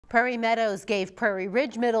Prairie Meadows gave Prairie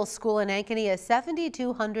Ridge Middle School in Ankeny a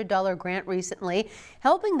 $7,200 grant recently,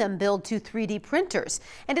 helping them build 2 3D printers.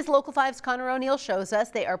 And as Local 5's Connor O'Neill shows us,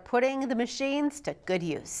 they are putting the machines to good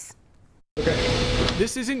use.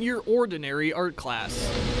 This isn't your ordinary art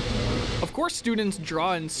class. Of course, students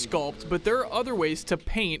draw and sculpt, but there are other ways to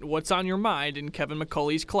paint what's on your mind in Kevin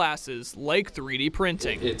McCulley's classes, like 3D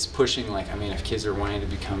printing. It's pushing, if kids are wanting to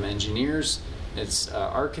become engineers, it's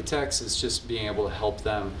architects, it's just being able to help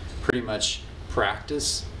them pretty much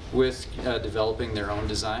practice with developing their own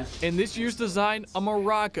design. In this year's design, a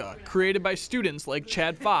maraca, created by students like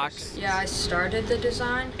Chad Fox. Yeah, I started the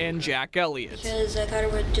design. And Jack Elliott. Because I thought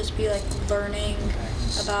it would just be like learning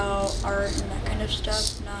about art and that kind of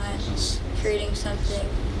stuff, not creating something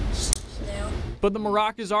new. But the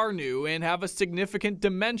maracas are new and have a significant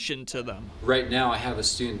dimension to them. Right now I have a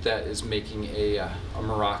student that is making a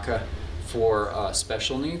maraca for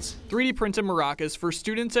special needs. 3D printed maracas for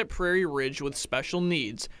students at Prairie Ridge with special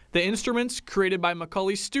needs. The instruments, created by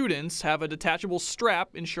McCulley students, have a detachable strap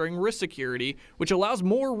ensuring wrist security, which allows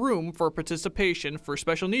more room for participation for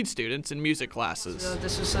special needs students in music classes. So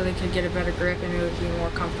this was so they could get a better grip and it would be more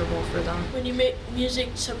comfortable for them. When you make music,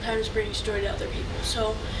 sometimes brings joy to other people.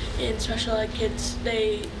 So in special ed kids,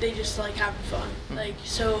 they just like having fun.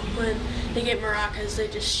 So when they get maracas, they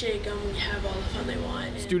just shake them and have all the fun they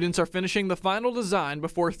want. Students are finishing the final design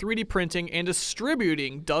before 3D printing and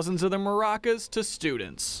distributing dozens of the maracas to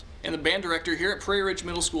students. And the band director here at Prairie Ridge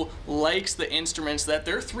Middle School likes the instruments that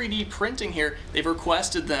they're 3D printing here. They've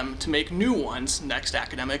requested them to make new ones next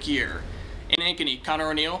academic year. In Ankeny,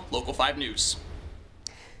 Connor O'Neill, Local 5 News.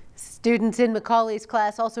 Students in McCauley's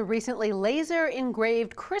class also recently laser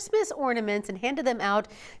engraved Christmas ornaments and handed them out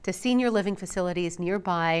to senior living facilities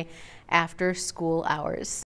nearby after school hours.